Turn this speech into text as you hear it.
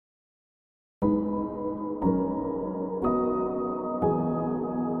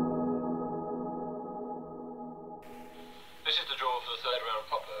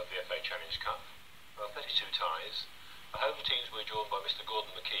ties. The home teams were joined by Mr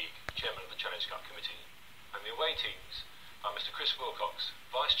Gordon McKeague, Chairman of the Challenge Cup Committee, and the away teams by Mr Chris Wilcox,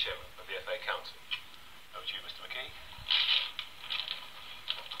 Vice Chairman of the FA Council. Over to you, Mr McKeague.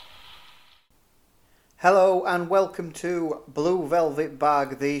 Hello and welcome to Blue Velvet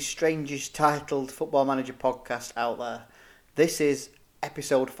Bag, the strangest titled Football Manager podcast out there. This is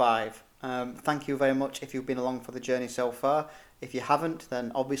episode 5. Thank you very much if you've been along for the journey so far. If you haven't,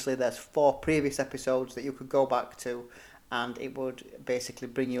 then obviously there's 4 previous episodes that you could go back to, and it would basically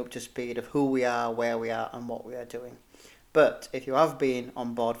bring you up to speed of who we are, where we are and what we are doing. But if you have been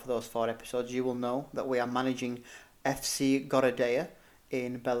on board for those 4 episodes, you will know that we are managing FC Gorodeya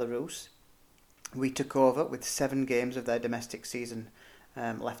in Belarus. We took over with 7 games of their domestic season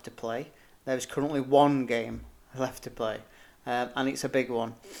left to play. There is currently 1 game left to play, and it's a big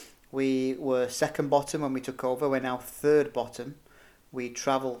one. We were second bottom when we took over. We're now third bottom. We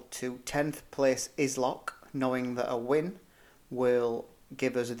travel to 10th place Izlok, knowing that a win will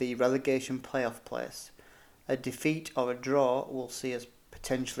give us the relegation playoff place. A defeat or a draw will see us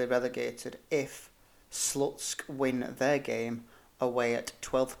potentially relegated if Slutsk win their game away at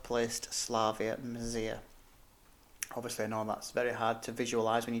 12th placed Slavia Mazia. Obviously I know that's very hard to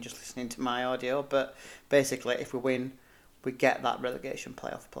visualise when you're just listening to my audio, but basically if we win, we get that relegation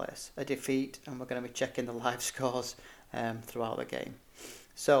playoff place. A defeat, and we're going to be checking the live scores throughout the game.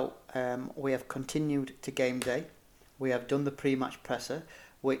 So we have continued to game day. We have done the pre-match presser,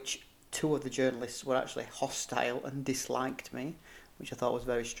 which 2 of the journalists were actually hostile and disliked me, which I thought was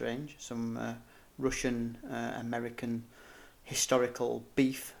very strange. Some Russian, American historical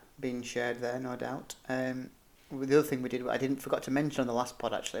beef being shared there, no doubt. The other thing we did, I didn't forgot to mention on the last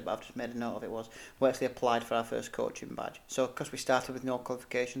pod actually, but I've just made a note of it, was we actually applied for our first coaching badge. So because we started with no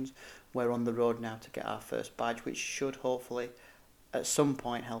qualifications, we're on the road now to get our first badge, which should hopefully at some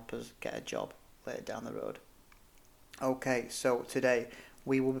point help us get a job later down the road. Okay, so today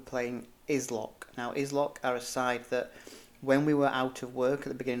we will be playing Izlok. Now Izlok are a side that when we were out of work at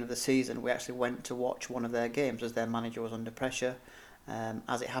the beginning of the season, we actually went to watch one of their games as their manager was under pressure.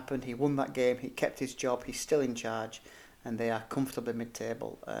 As it happened, he won that game, he kept his job, he's still in charge, and they are comfortably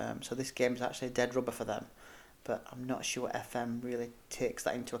mid-table. So this game is actually a dead rubber for them, but I'm not sure FM really takes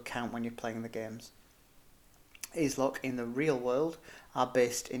that into account when you're playing the games. Izlok in the real world are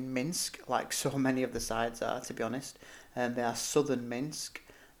based in Minsk, like so many of the sides are, to be honest. They are southern Minsk.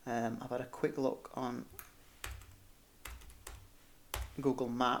 I've had a quick look on Google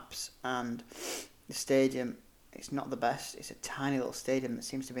Maps, and the stadium, it's not the best. It's a tiny little stadium that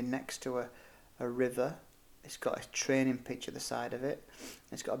seems to be next to a river. It's got a training pitch at the side of it.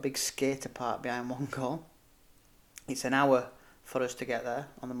 It's got a big skater park behind one goal. It's an hour for us to get there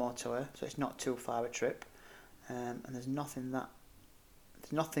on the motorway, so it's not too far a trip. And there's nothing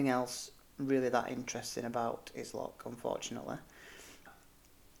else really that interesting about Izlok, unfortunately.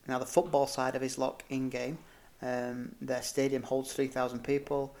 Now the football side of Izlok in-game, their stadium holds 3,000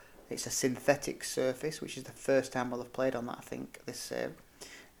 people. It's a synthetic surface, which is the first time we'll have played on that, I think, this save.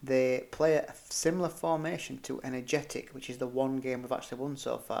 They play a similar formation to Energetic, which is the one game we've actually won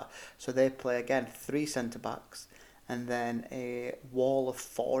so far. So they play, again, 3 centre-backs and then a wall of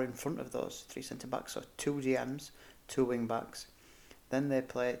 4 in front of those 3 centre-backs. So 2 DMs, 2 wing-backs. Then they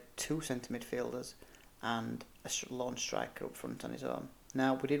play 2 centre midfielders and a lone striker up front on his own.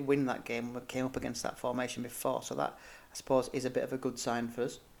 Now, we did win that game. We came up against that formation before, so that, I suppose, is a bit of a good sign for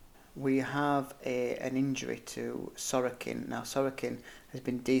us. We have an injury to Sorokin. Now, Sorokin has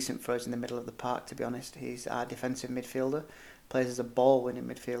been decent for us in the middle of the park, to be honest. He's our defensive midfielder, plays as a ball-winning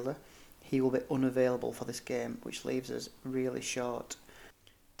midfielder. He will be unavailable for this game, which leaves us really short.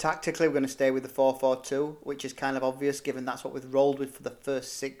 Tactically, we're going to stay with the 4-4-2, which is kind of obvious, given that's what we've rolled with for the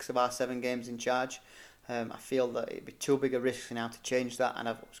first 6 of our 7 games in charge. I feel that it'd be too big a risk now to change that, and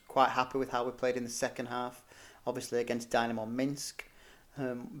I was quite happy with how we played in the second half, obviously against Dynamo Minsk.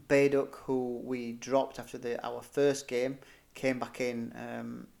 Bayduk, who we dropped after our first game, came back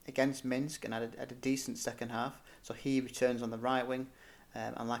in against Minsk and had a decent second half, so he returns on the right wing.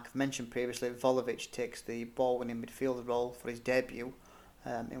 And like I've mentioned previously, Volovic takes the ball-winning midfielder role for his debut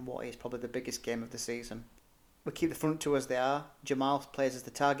in what is probably the biggest game of the season. We keep the front 2 as they are. Jamal plays as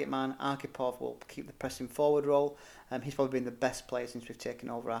the target man. Arkhipov will keep the pressing forward role. He's probably been the best player since we've taken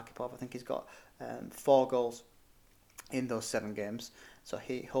over Arkhipov. I think he's got 4 goals in those 7 games. So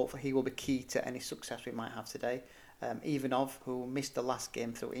hopefully he will be key to any success we might have today. Ivanov, who missed the last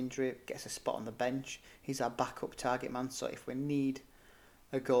game through injury, gets a spot on the bench. He's our backup target man, so if we need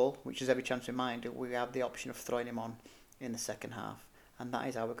a goal, which is every chance we might do, we have the option of throwing him on in the second half. And that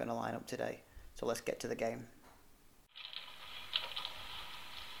is how we're going to line up today. So let's get to the game.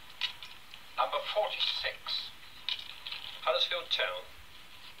 Number 46.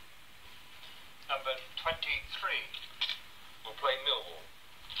 Number 23 will play Millwall.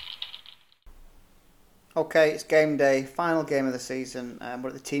 Okay, it's game day, final game of the season. We're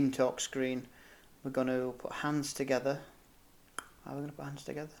at the Team Talk screen. We're going to put hands together. Are we going to put hands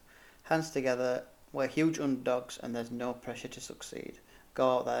together? Hands together. We're huge underdogs and there's no pressure to succeed.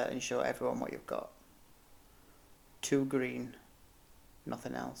 Go out there and show everyone what you've got. 2 green,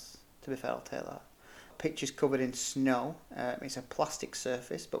 nothing else. To be fair, I'll take that. Pitch is covered in snow. It's a plastic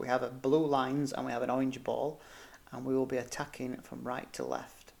surface, but we have a blue lines and we have an orange ball, and we will be attacking from right to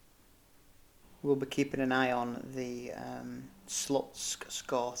left. We'll be keeping an eye on the Sluts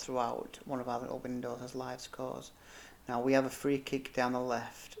score throughout. One of our little windows has live scores. Now we have a free kick down the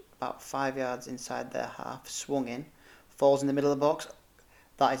left, about 5 yards inside their half, swung in, falls in the middle of the box.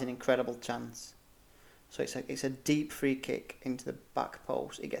 That is an incredible chance. So it's a deep free kick into the back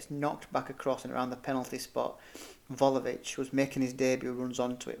post. It gets knocked back across and around the penalty spot. Volovic, who was making his debut, runs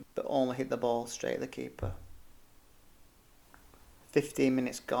onto it, but only hit the ball straight at the keeper. 15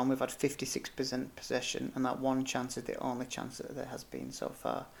 minutes gone, we've had 56% possession, and that one chance is the only chance that there has been so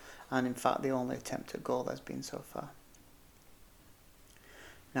far. And in fact, the only attempt at goal there's been so far.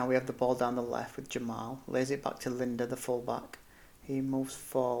 Now we have the ball down the left with Jamal. Lays it back to Linda, the fullback. He moves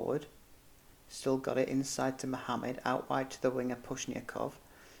forward. Still got it inside to Mohamed, out wide to the winger Pushnikov.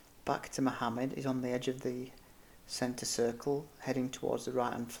 Back to Mohamed, he's on the edge of the centre circle, heading towards the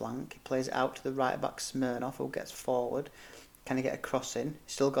right hand flank. He plays it out to the right back Smirnov, who gets forward. Can he get a cross in?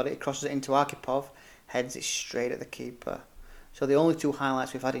 Still got it, he crosses it into Arkhipov, heads it straight at the keeper. So the only 2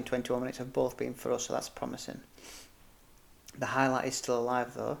 highlights we've had in 21 minutes have both been for us, so that's promising. The highlight is still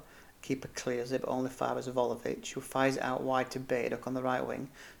alive though. Keeper clears it, but only fires Volovic, who fires it out wide to Bayduk on the right wing,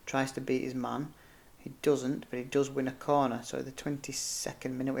 tries to beat his man. He doesn't, but he does win a corner. So at the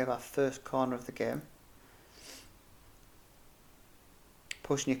 22nd minute we have our first corner of the game.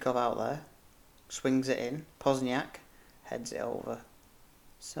 Pushnikov out there, swings it in, Pozniak heads it over.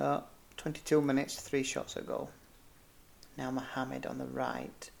 So 22 minutes, 3 shots at goal. Now Mohamed on the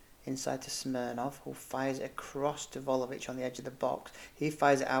right, inside to Smirnov, who fires it across to Volovic on the edge of the box. He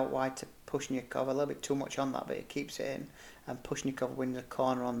fires it out wide to Pushnikov, a little bit too much on that, but he keeps it in, and Pushnikov wins a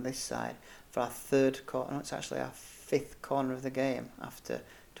corner on this side for our 3rd corner. No, it's actually our 5th corner of the game after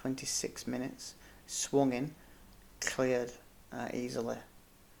 26 minutes. Swung in, cleared easily.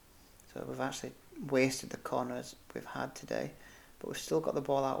 So we've actually wasted the corners we've had today, but we've still got the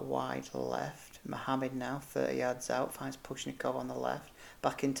ball out wide left. Mohamed now, 30 yards out, finds Pushnikov on the left.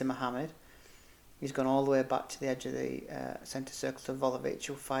 Back into Mohamed. He's gone all the way back to the edge of the centre circle to Volovic,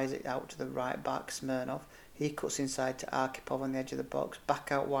 who fires it out to the right back, Smirnov. He cuts inside to Arkhipov on the edge of the box,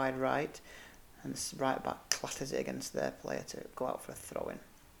 back out wide right, and the right back clatters it against their player to go out for a throw-in.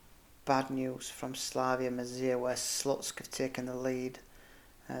 Bad news from Slavia Mazir, where Slutsk have taken the lead.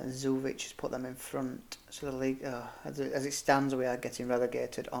 Zuvic has put them in front. So the league, as it stands, we are getting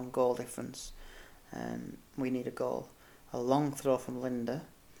relegated on goal difference. We need a goal. A long throw from Linda.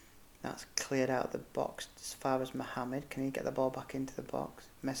 That's cleared out of the box as far as Mohamed. Can he get the ball back into the box?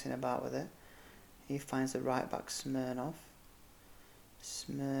 Messing about with it. He finds the right back Smirnov.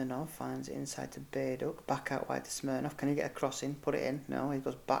 Smirnov finds it inside to Bayduk. Back out wide to Smirnov. Can he get a cross in? Put it in. No, he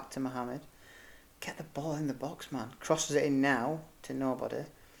goes back to Mohamed. Get the ball in the box, man. Crosses it in now to nobody.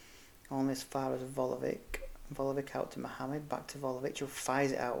 Only as far as Volovic. Volovic out to Mohamed. Back to Volovic, who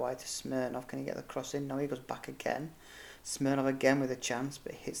fires it out wide to Smirnov. Can he get the cross in? No, he goes back again. Smirnov again with a chance,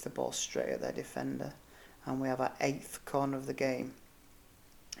 but hits the ball straight at their defender. And we have our 8th corner of the game.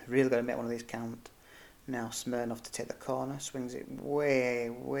 Really got to make one of these count. Now Smirnov to take the corner. Swings it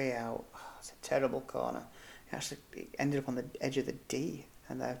way, way out. Oh, it's a terrible corner. It ended up on the edge of the D,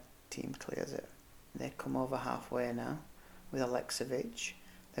 and their team clears it. They come over halfway now with Aleksevic.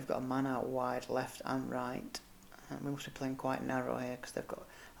 They've got a man out wide, left and right. And we must be playing quite narrow here because they've got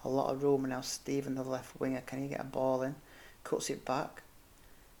a lot of room. And now Stephen, the left winger, can he get a ball in? Cuts it back.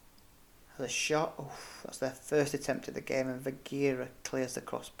 Has a shot. Oof, that's their first attempt at the game, and Vagira clears the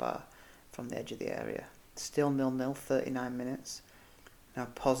crossbar from the edge of the area. Still 0-0, 39 minutes. Now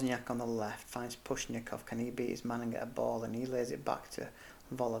Pozniak on the left finds Pushnikov. Can he beat his man and get a ball? And he lays it back to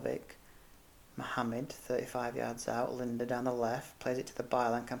Volovic. Mohamed, 35 yards out. Linda down the left, plays it to the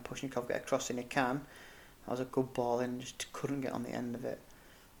byline. Can Pushnikov get a cross in? He can. That was a good ball in, just couldn't get on the end of it.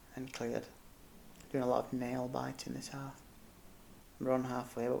 And cleared. Doing a lot of nail biting this half. We're on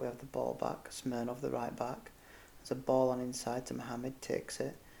halfway, but we have the ball back. Smirnov, the right back. There's a ball on inside to Mohamed, takes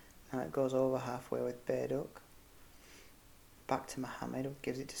it. Now it goes over halfway with Bayduk. Back to Mohamed, who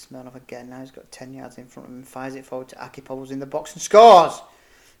gives it to Smirnov again. Now he's got 10 yards in front of him, fires it forward to Akipov, who's in the box and scores!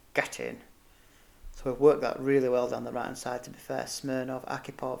 Get in. So we've worked that really well down the right hand side, to be fair. Smirnov,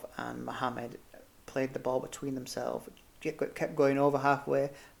 Akipov and Mohamed played the ball between themselves, kept going over halfway,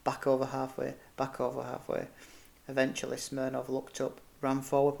 back over halfway, back over halfway. Eventually Smirnov looked up, ran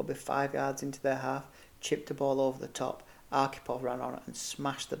forward probably 5 yards into their half, chipped the ball over the top. Arkhipov ran on it and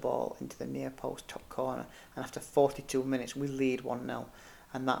smashed the ball into the near post top corner. And after 42 minutes, we lead 1-0.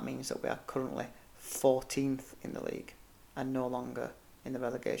 And that means that we are currently 14th in the league and no longer in the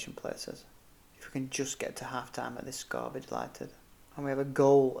relegation places. If we can just get to half-time at this score, I'll be delighted. And we have a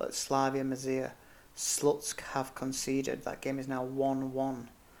goal at Slavia Mazir. Slutsk have conceded. That game is now 1-1.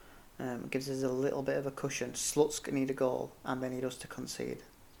 Gives us a little bit of a cushion. Slutsk need a goal and they need us to concede.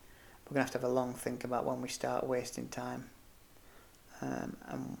 We're going to have a long think about when we start wasting time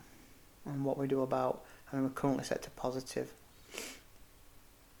and what we do about. I mean, we're currently set to positive.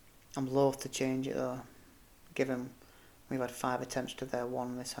 I'm loath to change it though, given we've had 5 attempts to their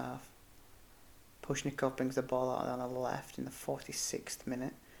 1 this half. Pushnikov brings the ball out on the left in the 46th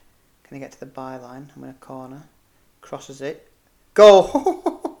minute. Can he get to the byline? I'm in a corner. Crosses it.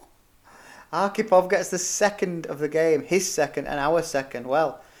 Goal! Arkhipov gets the second of the game. His second and our second.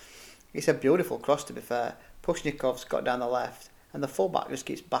 Well, it's a beautiful cross to be fair. Pushnikov's got down the left and the fullback just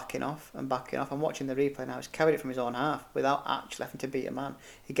keeps backing off and backing off. I'm watching the replay now. He's carried it from his own half without actually having to beat a man.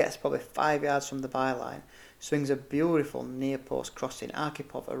 He gets probably 5 yards from the byline. Swings a beautiful near post crossing.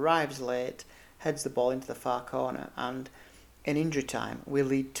 Arkhipov arrives late, heads the ball into the far corner, and in injury time we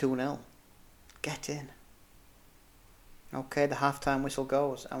lead 2-0. Get in. Okay, the half-time whistle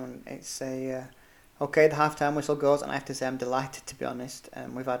goes, and it's a okay. The half-time whistle goes, and I have to say I'm delighted, to be honest.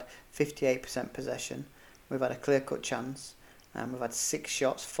 We've had 58% possession. We've had a clear-cut chance. We've had 6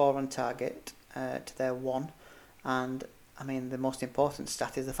 shots, 4 on target to their 1, and I mean the most important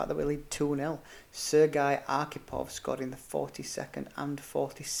stat is the fact that we lead 2-0. Sergei Arkhipov scored in the 42nd and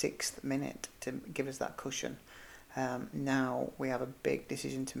 46th minute to give us that cushion. Now we have a big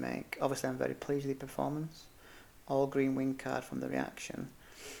decision to make. Obviously, I'm very pleased with the performance. All green wing card from the reaction.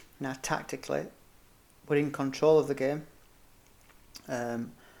 Now, tactically, we're in control of the game.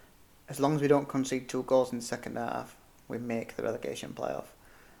 As long as we don't concede 2 goals in the second half, we make the relegation playoff.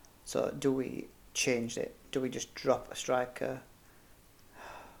 So, do we change it? Do we just drop a striker?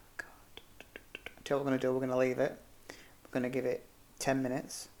 God. Tell you what we're going to do. We're going to leave it. We're going to give it 10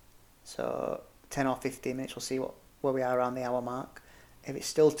 minutes. So, 10 or 15 minutes. We'll see where we are around the hour mark. If it's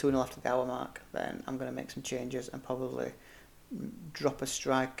still 2-0 after the hour mark, then I'm going to make some changes and probably drop a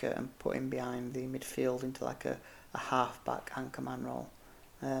striker and put him behind the midfield into like a half-back anchor man role.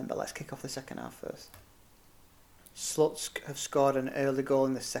 But let's kick off the second half first. Slutsk have scored an early goal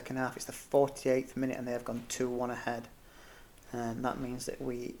in the second half. It's the 48th minute and they have gone 2-1 ahead. That means that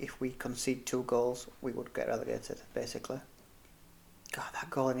if we concede 2 goals, we would get relegated, basically. God, that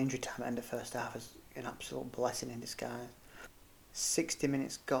goal in injury time at the end of the first half is an absolute blessing in disguise. 60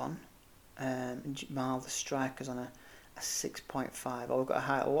 minutes gone. Jamal, the striker's on a 6.5. We've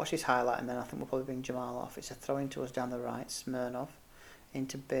got we'll watch this highlight and then I think we'll probably bring Jamal off. It's a throw in to us down the right. Smirnov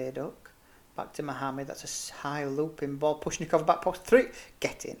into Bayduk. Back to Mohammed. That's a high looping ball. Pushnikov back post. 3.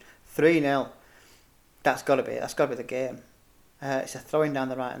 Get in. 3-0. That's got to be the game. It's a throw in down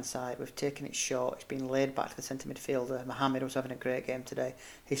the right hand side. We've taken it short. It's been laid back to the centre midfielder. Mohammed was having a great game today.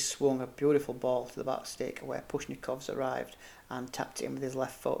 He swung a beautiful ball to the back stick where Pushnikov's arrived and tapped it in with his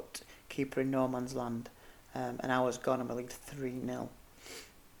left foot. Keeper in no man's land. An hour's gone and we lead 3-0.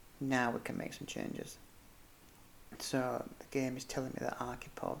 Now we can make some changes. So the game is telling me that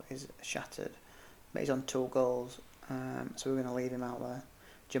Arkhipov is shattered, but he's on 2 goals. So we're going to leave him out there.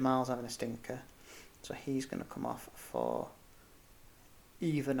 Jamal's having a stinker, so he's going to come off for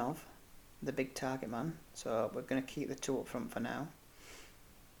Ivanov, the big target man. So we're going to keep the 2 up front for now,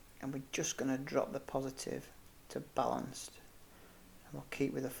 and we're just going to drop the positive to balanced, and we'll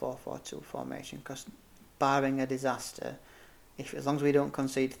keep with the 4-4-2 formation because barring a disaster, as long as we don't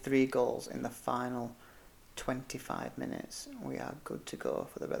concede 3 goals in the final 25 minutes, we are good to go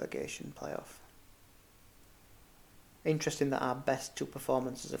for the relegation playoff. Interesting that our best 2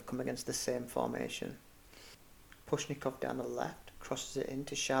 performances have come against the same formation. Pushnikov down the left, crosses it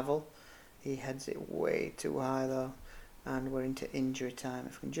into Shavel. He heads it way too high though, and we're into injury time.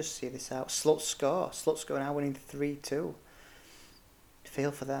 If we can just see this out. Slutsk are now winning 3-2.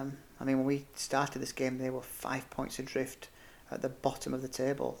 Feel for them. I mean, when we started this game, they were 5 points adrift at the bottom of the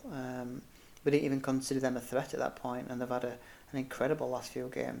table. We didn't even consider them a threat at that point, and they've had an incredible last few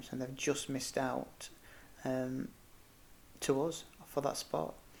games, and they've just missed out to us for that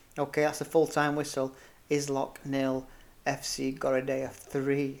spot. Okay, that's a full-time whistle. Islok 0, FC Gorodeya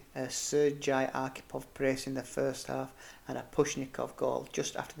 3. Sergei Arkhipov brace in the first half, and a Pushnikov goal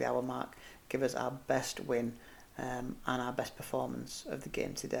just after the hour mark give us our best win and our best performance of the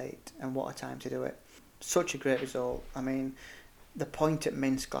game to date, and what a time to do it. Such a great result. I mean, the point at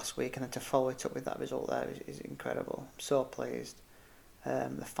Minsk last week and then to follow it up with that result there is incredible. I'm so pleased.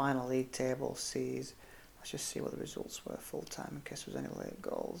 The final league table sees, let's just see what the results were full time in case there was any late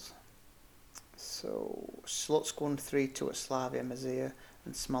goals. So Slutsk won 3-2 at Slavia Mazia,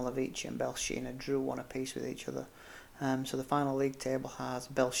 and Smolovici and Belshina drew 1 apiece with each other. So the final league table has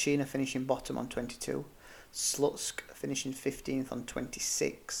Belshina finishing bottom on 22, Slutsk finishing 15th on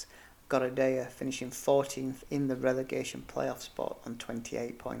 26, Gorodeya finishing 14th in the relegation playoff spot on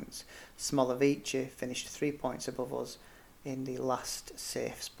 28 points. Smolovici finished 3 points above us in the last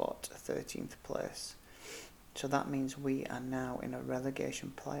safe spot, 13th place. So that means we are now in a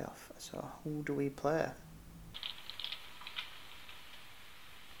relegation playoff. So who do we play?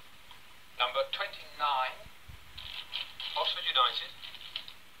 Number 29, Oxford United.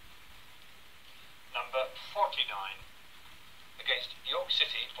 Number 49, against York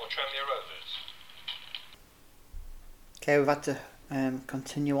City or Tranmere Rovers. Okay, we've had to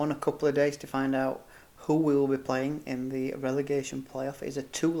continue on a couple of days to find out who we will be playing in the relegation playoff. It is a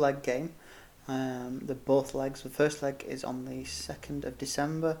 2-leg game. The both legs. The first leg is on the 2nd of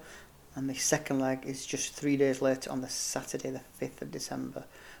December, and the second leg is just 3 days later on the Saturday, the 5th of December.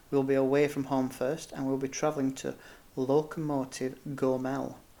 We'll be away from home first, and we'll be travelling to Lokomotiv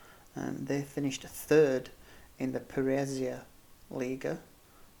Gomel. They finished 3rd in the Perezia Liga.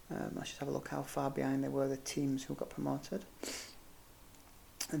 Let's just have a look how far behind they were the teams who got promoted.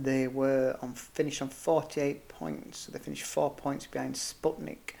 They were finished on 48 points. So they finished 4 points behind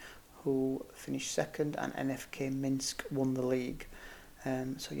Sputnik, who finished 2nd, and NFK Minsk won the league.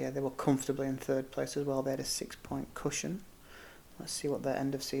 So yeah, they were comfortably in 3rd place as well. They had a 6-point cushion. Let's see what their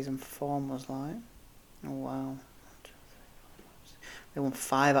end of season form was like. Oh wow. They won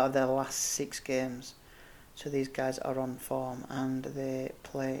 5 out of their last 6 games. So these guys are on form, and they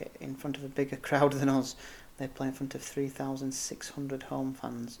play in front of a bigger crowd than us. They play in front of 3,600 home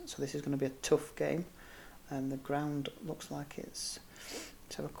fans. So this is going to be a tough game. And the ground looks like it's...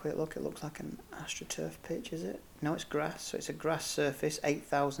 Let's have a quick look. It looks like an AstroTurf pitch, is it? No, it's grass. So it's a grass surface,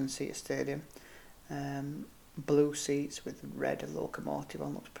 8,000 seat stadium. Blue seats with red locomotive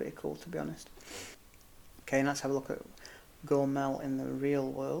on. Looks pretty cool, to be honest. Okay, let's have a look at Gomel in the real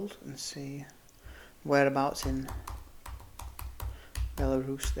world and see whereabouts in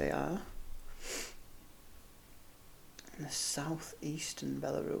Belarus they are. In the southeastern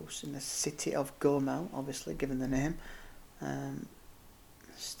Belarus, in the city of Gomel, obviously, given the name. The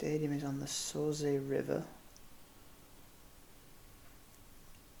stadium is on the Soze River.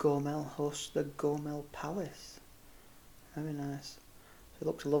 Gomel hosts the Gomel Palace. Very nice. So it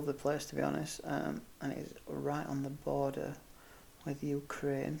looks a lovely place, to be honest, and it is right on the border with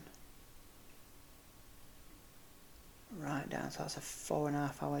Ukraine. Right down, so that's a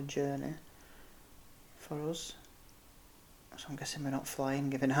 4.5 hour journey for us. So I'm guessing we're not flying,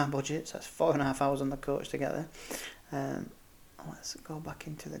 given our budget, so that's 4.5 hours on the coach to get there. Let's go back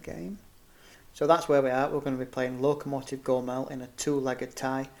into the game. So that's where we are. We're going to be playing Lokomotiv Gomel in a 2-legged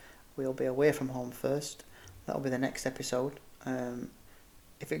tie. We'll be away from home first. That'll be the next episode.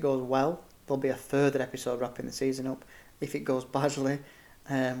 If it goes well, there'll be a further episode wrapping the season up. If it goes badly,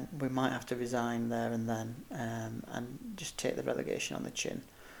 we might have to resign there and then and just take the relegation on the chin.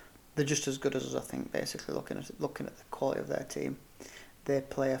 They're just as good as us, I think, basically, looking at the quality of their team. They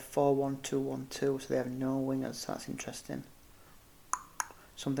play a 4-1-2-1-2, so they have no wingers, so that's interesting.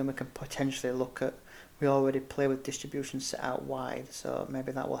 Something we can potentially look at. We already play with distribution set out wide, so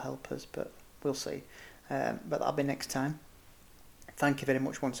maybe that will help us, but we'll see. But that'll be next time. Thank you very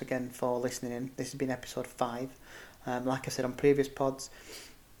much once again for listening in. This has been episode 5. Like I said on previous pods,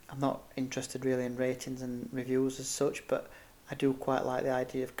 I'm not interested really in ratings and reviews as such, but I do quite like the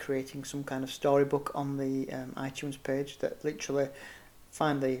idea of creating some kind of storybook on the iTunes page that literally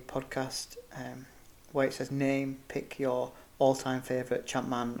find the podcast where it says name, pick your all-time favourite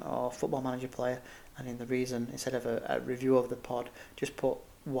Champman or Football Manager player, and in the reason, instead of a review of the pod, just put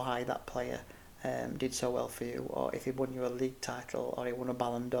why that player did so well for you, or if he won you a league title, or he won a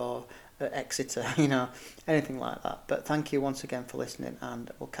Ballon d'Or at Exeter, anything like that. But thank you once again for listening, and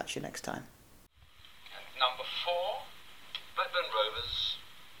we'll catch you next time. Number 4, Blackburn Rovers.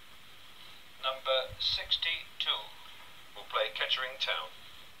 Number 62 will play Kettering Town.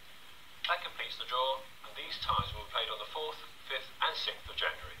 That completes the draw, and these ties will be played on the 4th, 5th and 6th of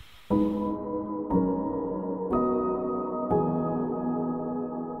January.